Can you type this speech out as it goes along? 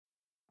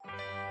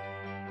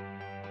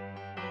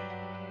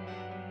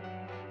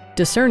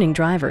Discerning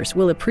drivers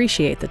will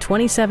appreciate the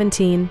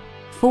 2017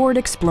 Ford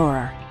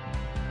Explorer.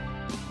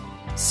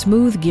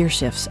 Smooth gear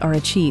shifts are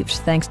achieved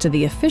thanks to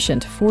the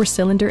efficient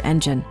 4-cylinder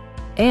engine.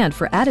 And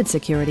for added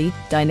security,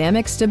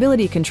 dynamic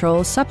stability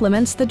control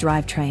supplements the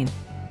drivetrain.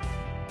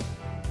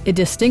 It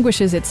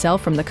distinguishes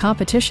itself from the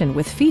competition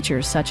with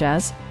features such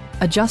as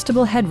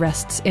adjustable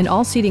headrests in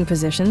all seating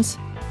positions,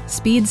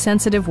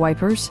 speed-sensitive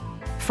wipers,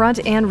 front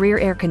and rear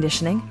air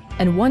conditioning,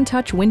 and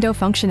one-touch window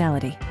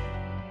functionality.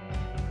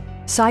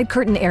 Side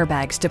curtain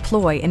airbags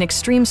deploy in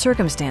extreme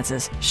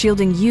circumstances,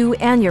 shielding you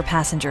and your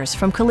passengers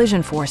from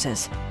collision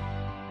forces.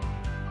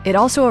 It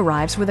also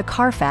arrives with a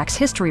Carfax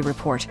history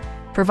report,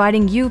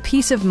 providing you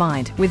peace of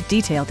mind with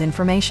detailed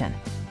information.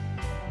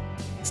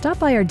 Stop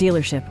by our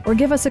dealership or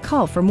give us a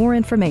call for more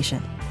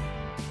information.